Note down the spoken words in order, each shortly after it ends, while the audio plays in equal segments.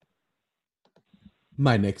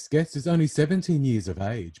My next guest is only 17 years of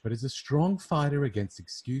age, but is a strong fighter against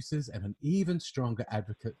excuses and an even stronger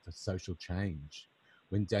advocate for social change.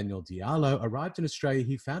 When Daniel Diallo arrived in Australia,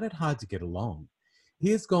 he found it hard to get along. He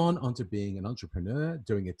has gone on to being an entrepreneur,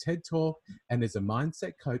 doing a TED Talk, and is a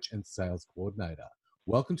mindset coach and sales coordinator.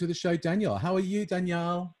 Welcome to the show, Daniel. How are you,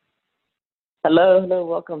 Danielle? Hello,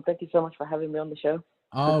 welcome. Thank you so much for having me on the show.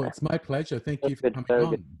 Oh, it's my pleasure. Thank you for Good, coming very on.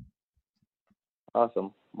 good.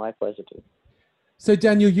 Awesome. My pleasure too. So,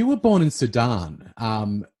 Daniel, you were born in Sudan,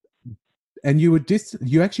 and you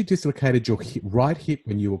actually dislocated your right hip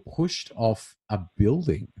when you were pushed off a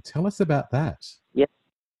building. Tell us about that. Yes.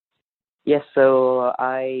 So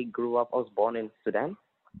I was born in Sudan,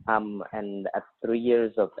 and at 3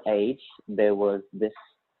 years of age, there was this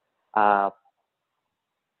uh,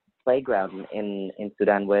 playground in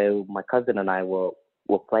Sudan where my cousin and I were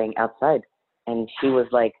playing outside, and she was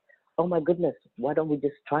like, "Oh my goodness, why don't we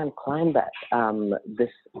just try and climb that this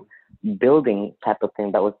building type of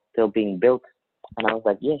thing that was still being built?" And I was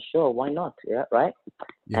like, "Yeah, sure, why not? Yeah, right."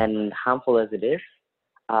 Yeah. And harmful as it is,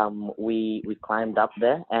 we climbed up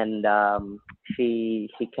there, and she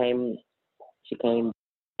came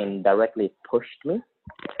and directly pushed me,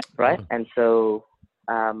 right? Oh, And so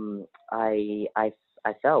I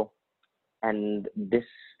fell and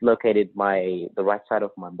dislocated the right side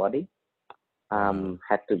of my body. wow.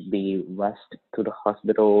 Had to be rushed to the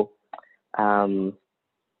hospital, um,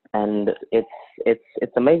 and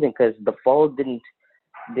it's amazing because the fall didn't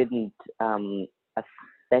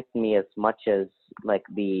affect me as much as like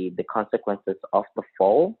the consequences of the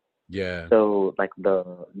fall. Yeah, So like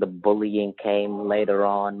the bullying came later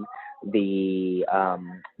on, the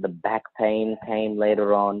back pain came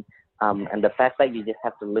later on, and the fact that you just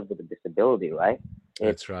have to live with a disability, right?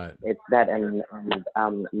 It's that's right. it's that, and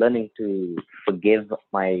learning to forgive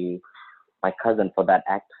my cousin for that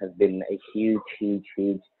act has been a huge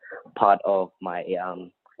part of my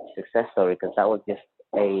success story, because that was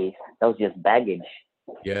just baggage,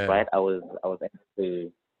 Yeah. right? I was able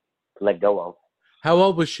to let go of. How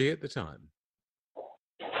old was she at the time?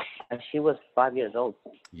 And she was 5 years old.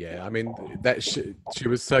 Yeah, I mean that she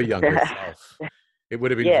was so young herself. It would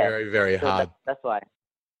have been Yeah, very, very so hard. that's why.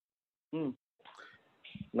 Mm,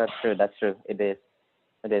 that's true. That's true. It is.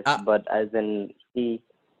 It is. Uh, But as in she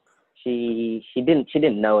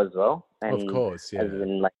didn't know as well, of and course, as yeah.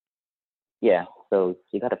 in like, yeah. So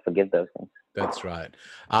you got to forgive those things. That's right.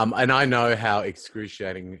 And I know how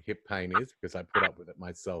excruciating hip pain is because I put up with it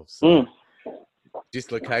myself. So Mm.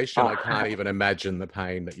 dislocation, I Oh, can't even imagine the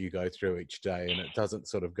pain that you go through each day, and it doesn't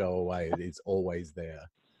sort of go away. It is always there.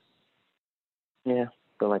 yeah.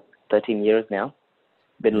 For like 13 years now.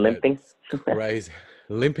 Been Yeah, limping. it's crazy.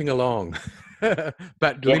 Limping along,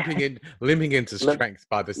 but Yeah. limping into Limp. strength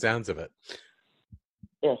by the sounds of it.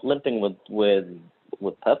 Yeah. Limping with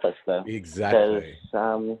purpose though, because Exactly.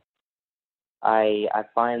 I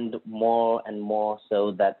find more and more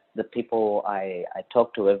so that the people I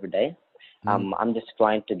talk to every day, Mm, I'm just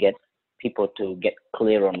trying to get people to get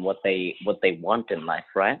clear on what they want in life,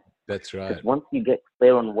 right? that's Because right. once you get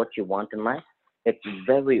clear on what you want in life, it's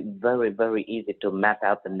very easy to map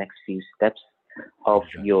out the next few steps of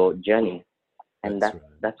Exactly. your journey, and That's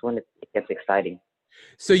right. that's when it gets exciting.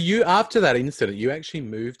 So you, after that incident, you actually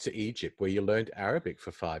moved to Egypt where you learned Arabic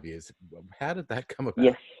for 5 years. How did that come Yes.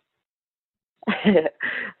 about?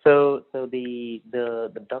 So the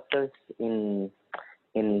doctors in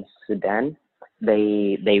Sudan,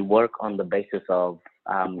 they work on the basis of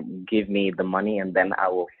give me the money and then I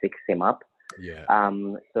will fix him up. Yeah.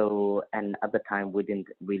 So, and at the time we didn't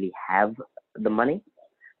really have the money.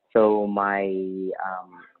 So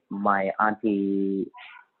my auntie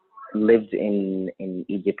lived in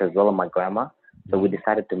Egypt as well, and my grandma. So we Mm,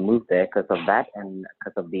 decided to move there because of that, and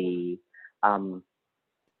because of um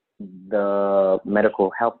the medical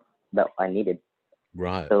help that I needed.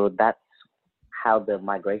 right. So that's how the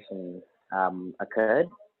migration occurred.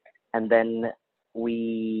 And then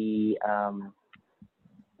we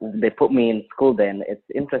they put me in school. Then it's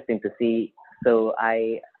interesting to see. So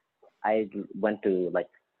I went to like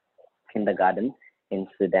kindergarten in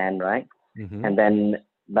Sudan, right? Hmm. And then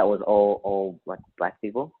that was all like black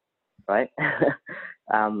people, right?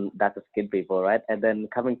 That's a skid people, right? And then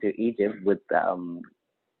coming to Egypt with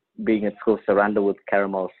being at school surrounded with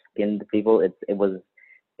caramel skinned people, it was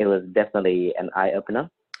definitely an eye opener,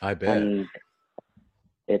 I bet. and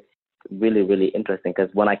it's really interesting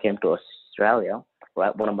because when I came to Australia,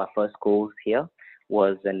 right, one of my first schools here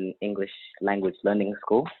was an English language learning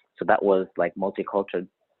school, so that was like multicultural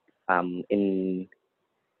in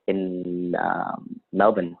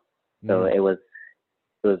Melbourne, so Mm. it was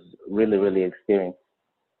really experience.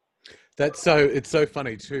 It's so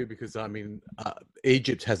funny too, because I mean,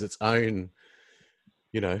 Egypt has its own,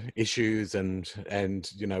 issues and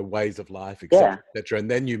ways of life, etc., Yeah. etc.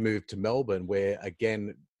 And then you move to Melbourne, where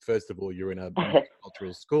again, first of all, you're in a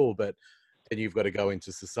multicultural school, but then you've got to go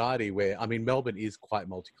into society where, I mean, Melbourne is quite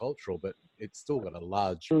multicultural, but it's still got a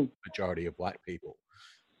large Mm, majority of white people.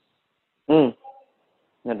 mm,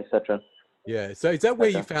 that is so true. Yeah. So is that So where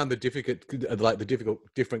you true. found the difficult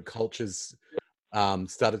different cultures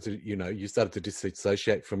started to, you started to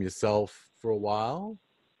disassociate from yourself for a while?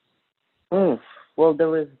 Mm. Well,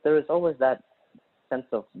 there is always that sense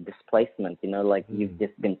of displacement, like you've Mm.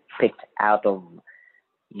 just been picked out of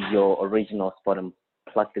your original spot and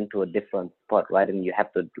plugged into a different spot, right? And you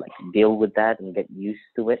have to like deal with that and get used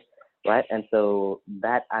to it, right? And so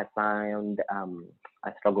that I found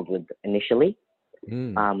I struggled with initially,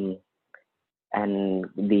 Mm. um, and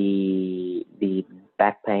the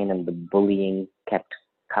back pain and the bullying kept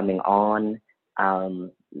coming on,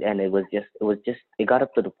 and it got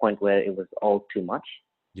up to the point where it was all too much,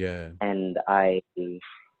 Yeah. and I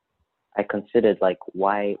considered like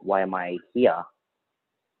why am I here,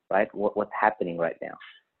 right? What's happening right now?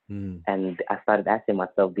 Mm. And I started asking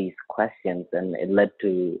myself these questions, and it led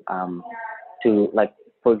to like,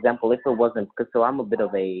 for example, if it wasn't, cause so I'm a bit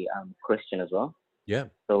of a Christian as well. Yeah.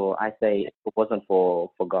 So I say if it wasn't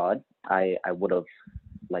for God, I would have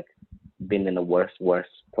like been in a worse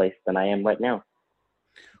place than I am right now.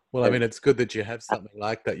 Well, I mean, Cause it's good that you have something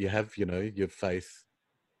like that. You have, your faith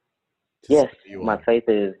to yes, spur you my on. faith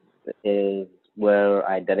is where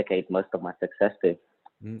I dedicate most of my success to.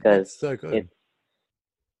 Mm. Because That's so it good.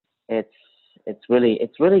 it's it's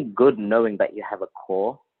really good knowing that you have a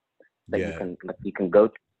core that Yeah. you can go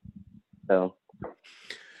to. So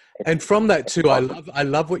it's And from that it's too, awesome. I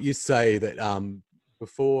love what you say that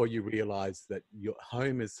before you realize that your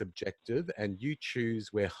home is subjective and you choose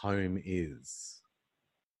where home is.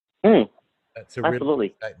 Mm, That's a really good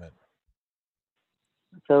absolutely. statement.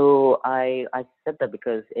 So I said that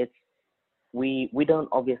because it's we don't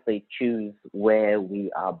obviously choose where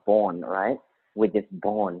we are born, right? We're just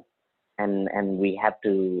born, and we have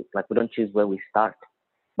to like we don't choose where we start,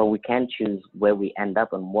 but we can choose where we end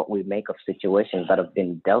up and what we make of situations that have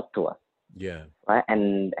been dealt to us, Yeah. right?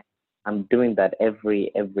 And I'm doing that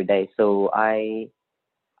every day. So I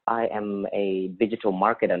am a digital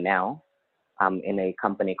marketer now. I'm in a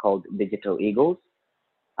company called Digital Eagles,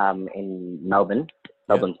 in Melbourne, Yeah.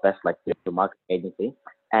 Melbourne's best like digital marketing agency.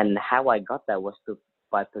 And how I got that was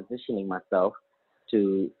by positioning myself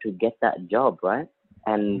to get that job, right?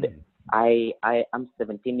 And Mm. I'm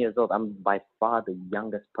 17 years old. I'm by far the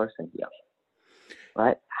youngest person here,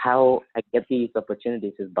 right? How I get these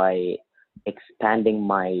opportunities is by expanding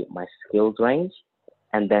my skills range,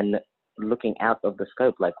 and then looking out of the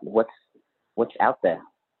scope, like what's out there,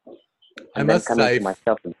 I and then must coming say, to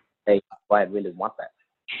myself and say why I really want that.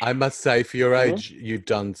 for your Mm-hmm. age, you've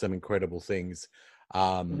done some incredible things.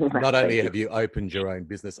 Not Thank only you. have you opened your own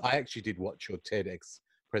business, I actually did watch your TEDx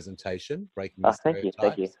presentation, Breaking the Thank you.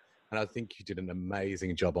 Thank you. Stereotypes, and I think you did an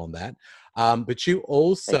amazing job on that. But you Thank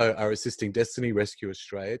also are assisting Destiny Rescue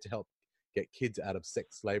Australia to help get kids out of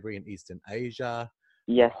sex slavery in Eastern Asia.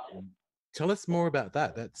 you. Yes. Tell us more about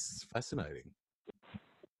that. That's fascinating.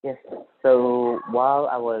 Yes. So while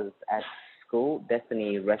I was at school,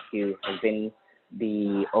 Destiny Rescue has been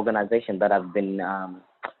the organization that I've been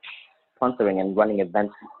sponsoring and running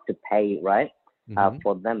events to pay, right? Hmm.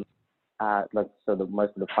 For them. Like, so the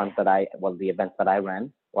most of the funds that the events that I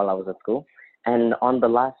ran while I was at school. And on the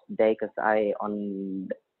last day, because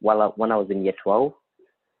when I was in year 12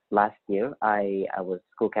 last year, I was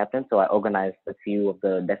school captain, so I organized a few of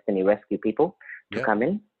the Destiny Rescue people to Yeah. come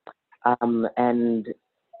in. And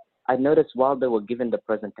I noticed while they were giving the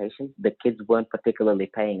presentation, the kids weren't particularly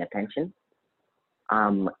paying attention.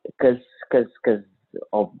 Because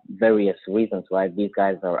of various reasons, right? These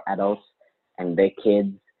guys are adults and they're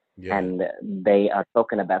kids, Yeah. and they are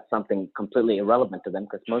talking about something completely irrelevant to them.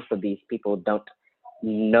 Because most of these people don't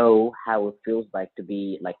know how it feels like to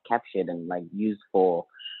be like captured and like used for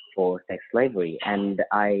sex slavery. And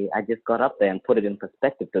I just got up there and put it in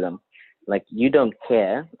perspective to them. Like, you don't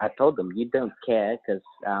care. I told them you don't care because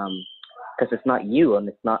it's not you and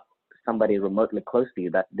it's not somebody remotely close to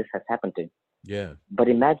you that this has happened to. Yeah. But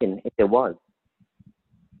imagine if it was,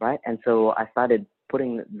 right? And so I started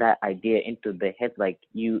putting that idea into the head, like,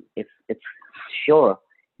 it's sure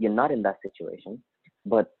you're not in that situation,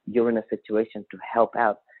 but you're in a situation to help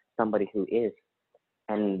out somebody who is,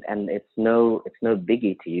 and it's no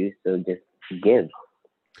biggie to you. So just give,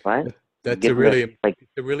 right? That's Give them it's like,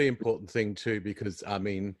 a really important thing too, because I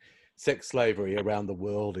mean, sex slavery around the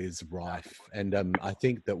world is rife, and I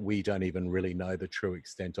think that we don't even really know the true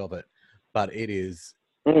extent of it. But it is.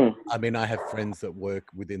 Mm, I mean, I have friends that work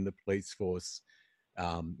within the police force,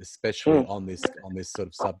 especially mm, on this sort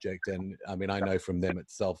of subject, and I mean, I know from them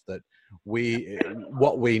itself that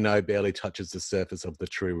what we know barely touches the surface of the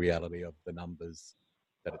true reality of the numbers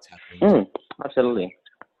that it's happening to. mm, absolutely,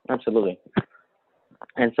 absolutely.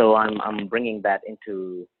 And so I'm bringing that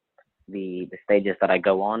into the stages that I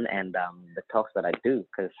go on, and the talks that I do,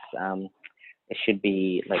 because it should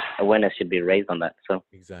be like awareness should be raised on that. So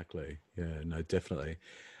Exactly. Yeah. No. Definitely.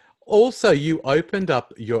 Also, you opened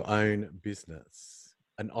up your own business,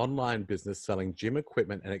 an online business selling gym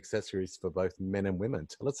equipment and accessories for both men and women.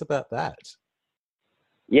 Tell us about that.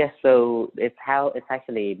 yes, so it's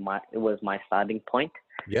actually it was my starting point.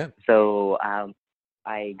 Yeah. So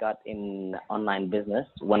I got in online business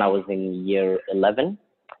when I was in year 11,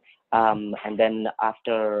 and then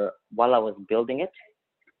while I was building it,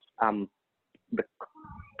 um, the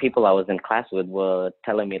people I was in class with were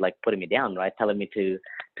telling me, like, putting me down, right? Telling me to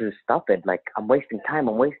stop it. Like, I'm wasting time.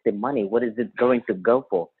 I'm wasting money. What is it going to go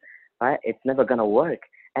for? Right? It's never gonna work.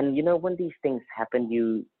 And when these things happen,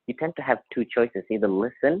 you tend to have two choices: either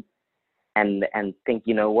listen and think,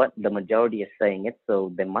 what, the majority is saying it,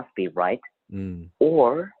 so they must be right, Mm.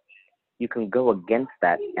 or you can go against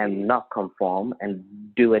that and not conform and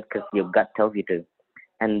do it because your gut tells you to.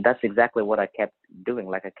 And that's exactly what I kept doing.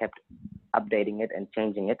 Like, I kept updating it and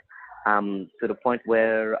changing it, to the point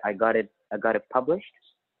where I got it published,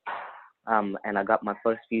 and I got my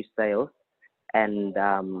first few sales, and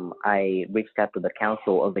I reached out to the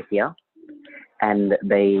council over here, and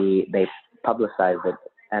they publicized it,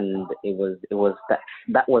 and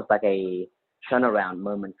that was like a turnaround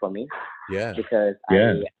moment for me, Yeah. because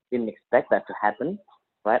I didn't expect that to happen.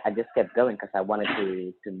 Right, I just kept going because I wanted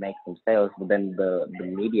to make some sales, but then the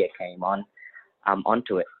media came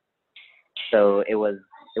onto it. So it was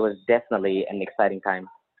definitely an exciting time.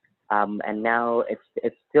 And now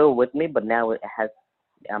it's still with me, but now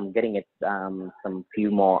I'm getting it some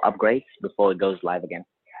few more upgrades before it goes live again.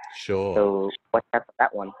 Sure. So watch out for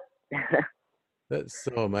that one. That's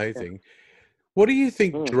so amazing. What do you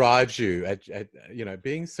think Mm, drives you at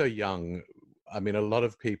being so young? I mean, a lot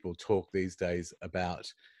of people talk these days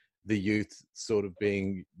about the youth sort of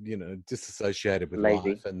being, disassociated with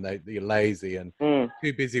lazy. life, and they're lazy and Mm,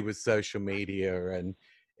 too busy with social media and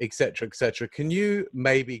et cetera, et cetera. Can you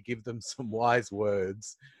maybe give them some wise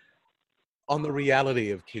words on the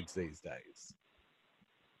reality of kids these days?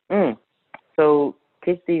 mm. So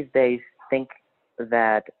kids these days think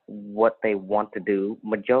that what they want to do,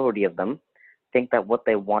 majority of them think that what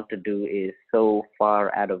they want to do is so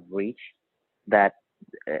far out of reach that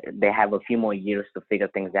they have a few more years to figure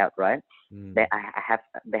things out, right? Mm, They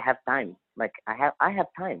have time. Like, I have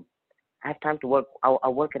time. I have time to work.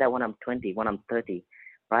 I'll work it out when I'm 20, when I'm 30,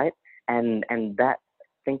 right? And that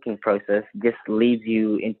thinking process just leads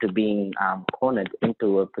you into being cornered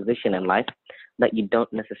into a position in life that you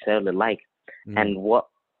don't necessarily like. mm, And what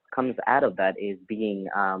comes out of that is being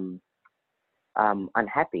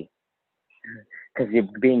unhappy, because you're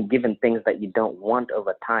being given things that you don't want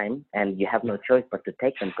over time, and you have no choice but to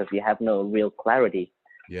take them because you have no real clarity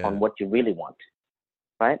yeah. on what you really want,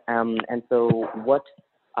 right? And so what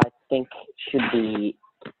I think should be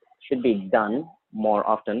should be done more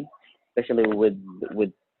often, especially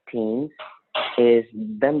with teens, is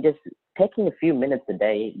them just taking a few minutes a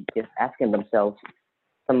day, just asking themselves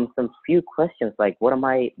some few questions, like, what am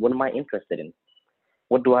I interested in?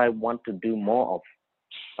 What do I want to do more of?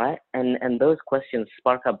 Right? And those questions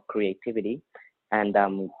spark up creativity, and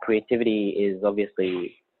creativity is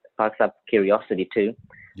obviously sparks up curiosity too.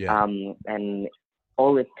 Yeah. And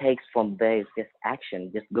all it takes from there is just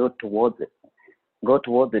action. Just go towards it. Go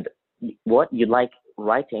towards it. What you like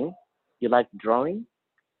writing, you like drawing.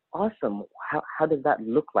 Awesome. How does that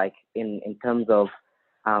look like in terms of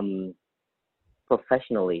um,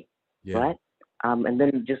 professionally, Yeah. right? And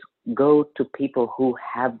then just go to people who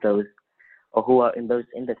have those, or who are in those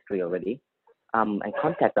industry already, and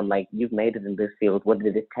contact them. Like, you've made it in this field. What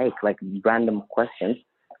did it take? Like, random questions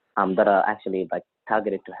that are actually like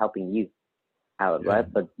targeted to helping you out, Yeah. right?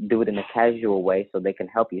 But do it in a casual way so they can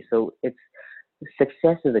help you. So it's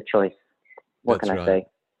success is a choice. What can That's I right. say?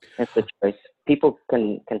 It's a choice. People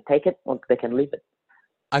can take it or they can leave it.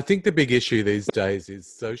 I think the big issue these days is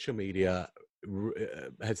social media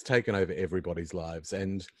has taken over everybody's lives,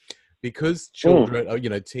 and because Mm,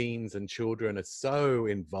 children, teens and children are so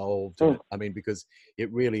involved in mm, it. I mean, because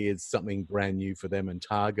it really is something brand new for them and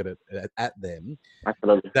targeted at them.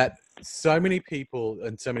 absolutely. That so many people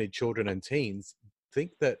and so many children and teens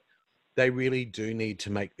think that they really do need to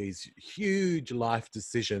make these huge life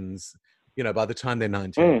decisions, you know, by the time they're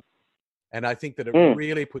 19. And I think that it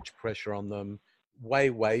really puts pressure on them,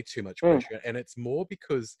 way too much pressure. And it's more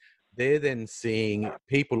because they're then seeing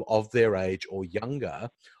people of their age or younger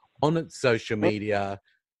on social media,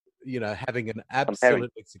 you know, having an Comparing.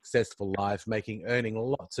 absolutely successful life, earning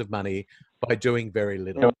lots of money by doing very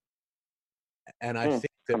little. And I think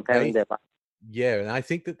that Comparing their life. and I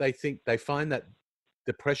think that they find that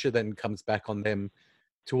the pressure then comes back on them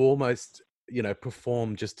to almost, you know,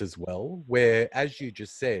 perform just as well, where, as you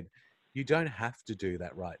just said, you don't have to do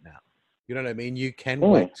that right now. You know what I mean? You can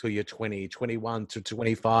wait till you're 20, 21 to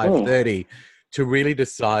 25, 30 to really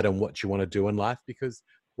decide on what you want to do in life. Because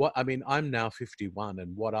I'm now 51,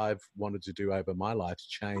 and what I've wanted to do over my life's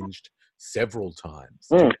changed several times.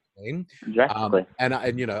 Do you know what I mean? Drastically.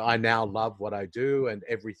 And you know, I now love what I do, and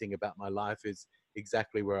everything about my life is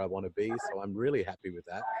exactly where I want to be. So I'm really happy with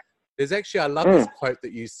that. There's actually, I love this quote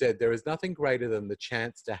that you said, there is nothing greater than the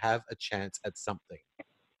chance to have a chance at something.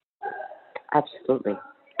 Absolutely.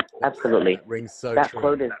 Absolutely. That rings so that true.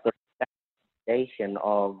 Quote is the foundation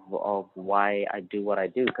of why I do what I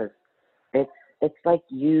do, because it's like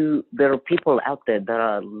there are people out there that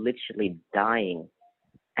are literally dying,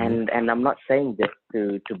 and I'm not saying this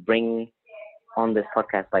to bring on this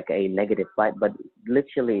podcast like a negative light, but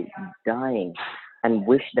literally dying and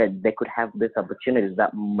wish that they could have this opportunity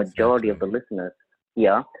that majority of the listeners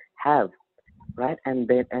here have, right? And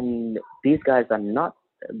these guys are not,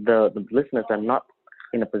 the listeners are not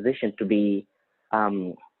in a position to be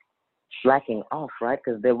slacking off, right?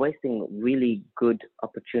 Because they're wasting really good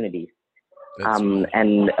opportunities.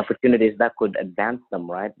 And opportunities that could advance them,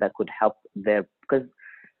 right? That could help because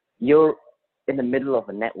you're in the middle of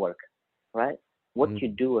a network, right? What you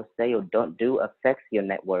do or say or don't do affects your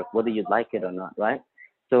network, whether you like it or not, right?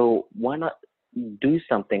 So why not do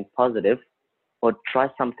something positive or try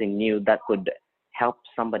something new that could help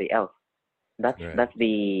somebody else? That's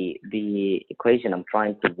the equation I'm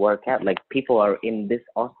trying to work out. Like, people are in this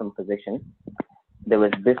awesome position. There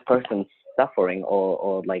was this person suffering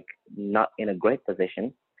or like not in a great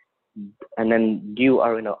position, and then you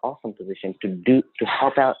are in an awesome position to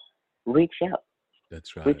help out, reach out.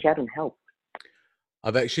 That's right. Reach out and help.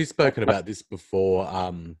 I've actually spoken about this before.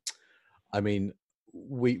 I mean,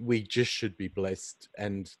 we just should be blessed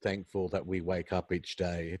and thankful that we wake up each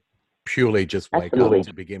day, purely just wake up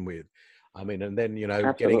to begin with. I mean, and then, you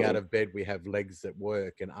know, getting out of bed, we have legs that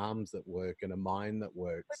work and arms that work and a mind that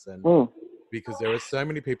works. And because there are so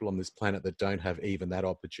many people on this planet that don't have even that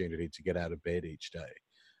opportunity to get out of bed each day.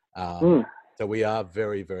 So we are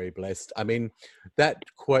very, very blessed. I mean, that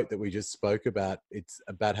quote that we just spoke about, it's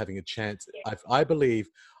about having a chance. I believe,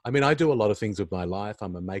 I mean, I do a lot of things with my life.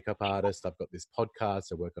 I'm a makeup artist. I've got this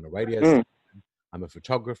podcast. I work on a radio station. I'm a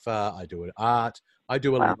photographer. I do art. I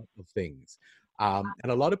do a lot of things. And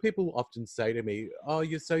a lot of people often say to me, oh,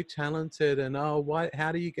 you're so talented. And,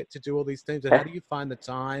 how do you get to do all these things? And how do you find the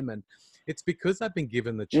time? And it's because I've been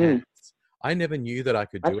given the chance. I never knew that I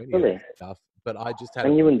could do any of this stuff, but I just had.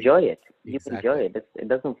 And you enjoy it. You enjoy it. It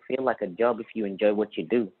doesn't feel like a job if you enjoy what you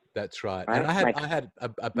do. That's right. And I had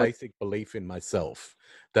a basic belief in myself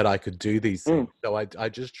that I could do these things. So I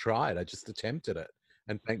just tried. I just attempted it.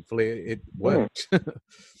 And thankfully it worked.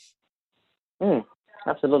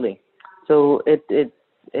 Absolutely. So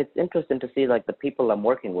it's interesting to see, like, the people I'm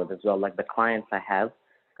working with as well, like the clients I have,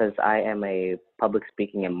 because I am a public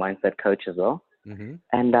speaking and mindset coach as well.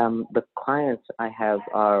 And the clients I have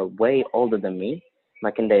are way older than me,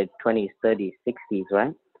 like in their 20s, 30s, 60s,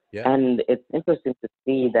 right? Yeah. And it's interesting to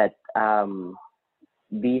see that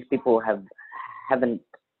these people haven't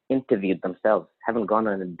interviewed themselves, haven't gone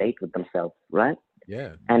on a date with themselves, right?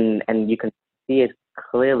 Yeah. And you can see it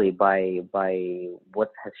clearly by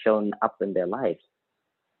what has shown up in their lives,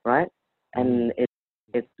 right? And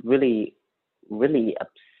it's really, really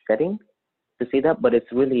upsetting to see that, but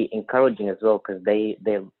it's really encouraging as well, because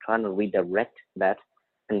they're trying to redirect that,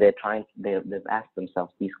 and they've asked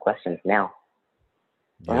themselves these questions now,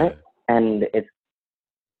 right? And it's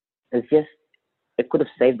just, it could have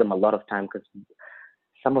saved them a lot of time, because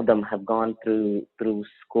some of them have gone through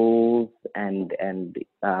schools and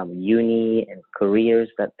uni and careers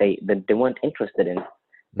that they weren't interested in.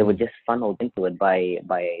 They were just funneled into it by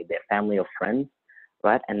their family or friends,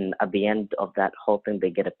 right? And at the end of that whole thing,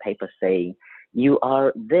 they get a paper saying, you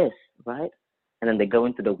are this, right? And then they go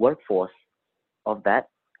into the workforce of that,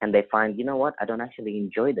 and they find, you know what, I don't actually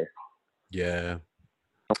enjoy this. Yeah.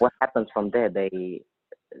 And what happens from there? They're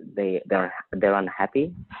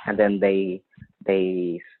unhappy, and then they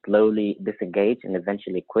slowly disengage and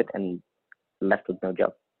eventually quit and left with no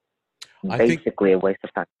job. Basically a waste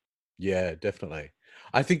of time. Yeah, definitely.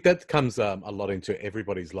 I think that comes a lot into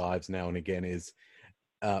everybody's lives now and again is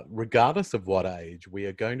regardless of what age, we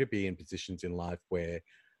are going to be in positions in life where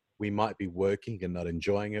we might be working and not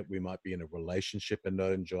enjoying it. We might be in a relationship and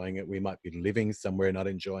not enjoying it. We might be living somewhere and not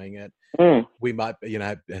enjoying it. Mm, We might,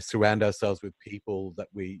 surround ourselves with people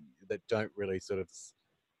that don't really sort of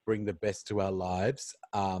bring the best to our lives.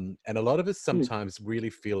 And a lot of us mm, sometimes really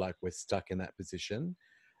feel like we're stuck in that position.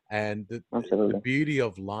 And the absolutely. beauty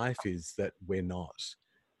of life is that we're not.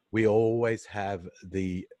 We always have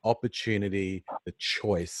the opportunity, the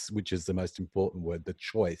choice, which is the most important word, the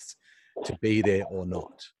choice to be there or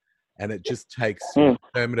not. And it just takes, Mm,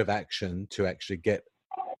 affirmative action to actually get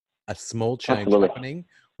a small change absolutely. happening,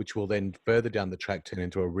 which will then further down the track turn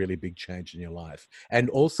into a really big change in your life. And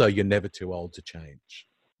also, you're never too old to change.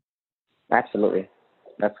 Absolutely.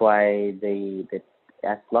 That's why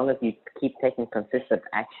as long as you keep taking consistent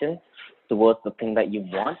action towards the thing that you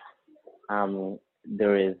want,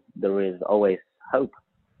 there is always hope.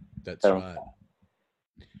 That's So right.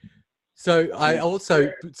 So I mm,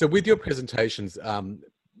 also, so with your presentations,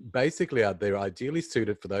 basically they're ideally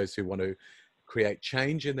suited for those who want to create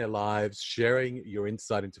change in their lives, sharing your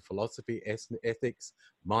insight into philosophy, ethics,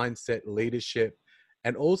 mindset, leadership,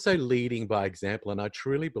 and also leading by example. And I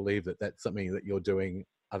truly believe that that's something that you're doing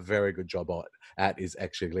a very good job at is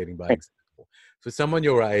actually leading by thank, example. For someone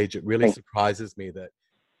your age, it really thank surprises me that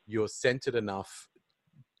you're centered enough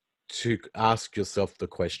to ask yourself the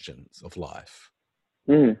questions of life.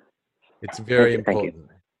 you. It's very Thank you. important.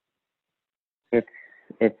 It's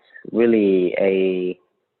it's really a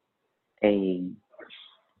a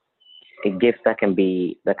gift that can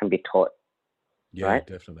be taught, Yeah, right?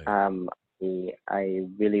 definitely. Um, I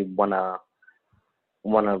really wanna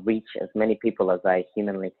reach as many people as I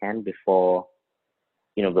humanly can before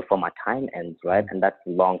my time ends, right? Mhm. And that's a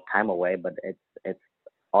long time away, but it's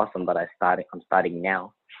awesome that I'm starting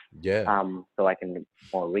now, Yeah. so I can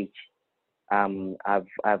more reach.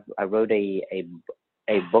 I wrote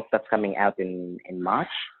a book that's coming out in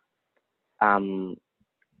March. Um,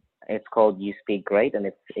 it's called You Speak Great, and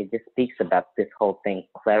it just speaks about this whole thing,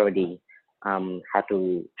 clarity, how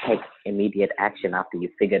to take immediate action after you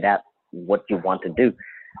figured out what you want to do,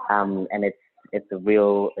 and it's a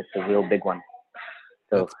real big one.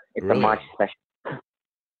 So That's it's a March brilliant. special.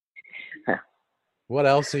 What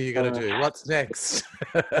else are you going to uh, do? What's next?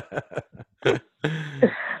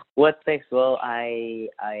 what next? Well, I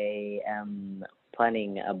am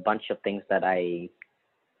planning a bunch of things that's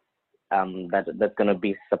gonna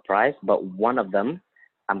be surprise, but one of them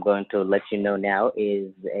I'm going to let you know now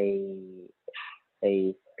is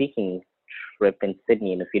a speaking trip in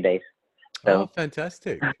Sydney in a few days. Oh, So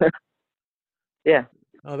fantastic. yeah,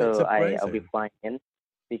 Oh, that's so I'll be amazing. flying in,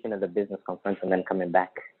 speaking at the business conference, and then coming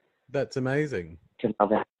back That's amazing. to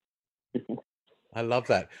Melbourne. I love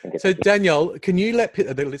that. Thank you, So, thank you. Danielle, can you let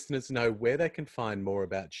the listeners know where they can find more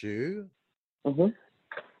about you? Mm-hmm.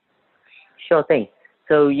 Sure thing.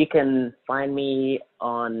 So you can find me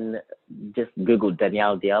on just Google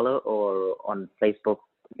Danielle Diallo or on Facebook,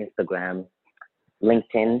 Instagram,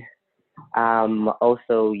 LinkedIn.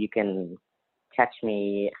 Also, you can catch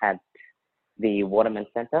me at the Waterman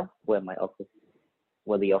Center where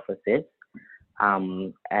the office is.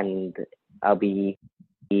 And I'll be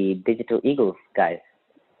the Digital Eagles guys.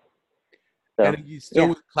 And So are you still yeah,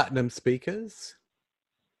 with Platinum Speakers?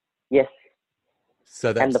 yes,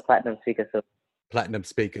 So and the that's Platinum Speaker. So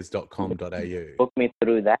platinumspeakers.com.au. book me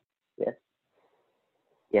through that. Yes,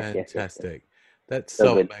 yes, yes, yes, yes. Fantastic. That's So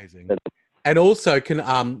so good. amazing. So good. And also can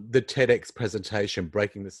the TEDx presentation,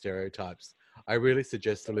 Breaking the Stereotypes. I really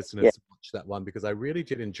suggest the Yeah. listeners watch that one because I really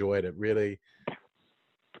did enjoy it.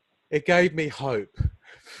 It gave me hope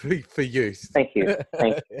for youth. Thank you.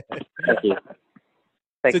 Thank you. So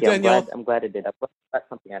Thank you. I'm glad. Danielle, I'm glad it did. I got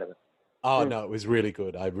something out of it. oh Mm. no, it was really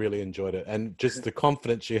good. I really enjoyed it. And just the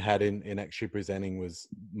confidence you had in actually presenting was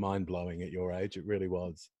mind blowing at your age. It really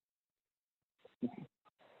was.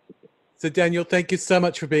 So, Daniel, thank you so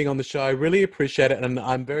much for being on the show. I really appreciate it. And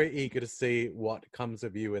I'm very eager to see what comes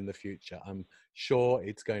of you in the future. I'm sure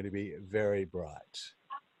it's going to be very bright.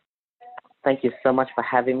 Thank you so much for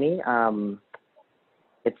having me.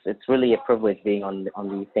 It's really a privilege being on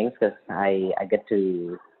these things because I get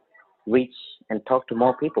to reach and talk to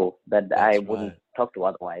more people that I That's wouldn't right. talk to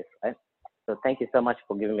otherwise. Right? So thank you so much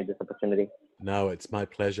for giving me this opportunity. No, it's my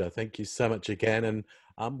pleasure. Thank you so much again. And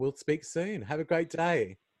we'll speak soon. Have a great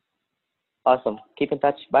day. Awesome. Keep in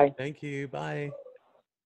touch. Bye. Thank you. Bye.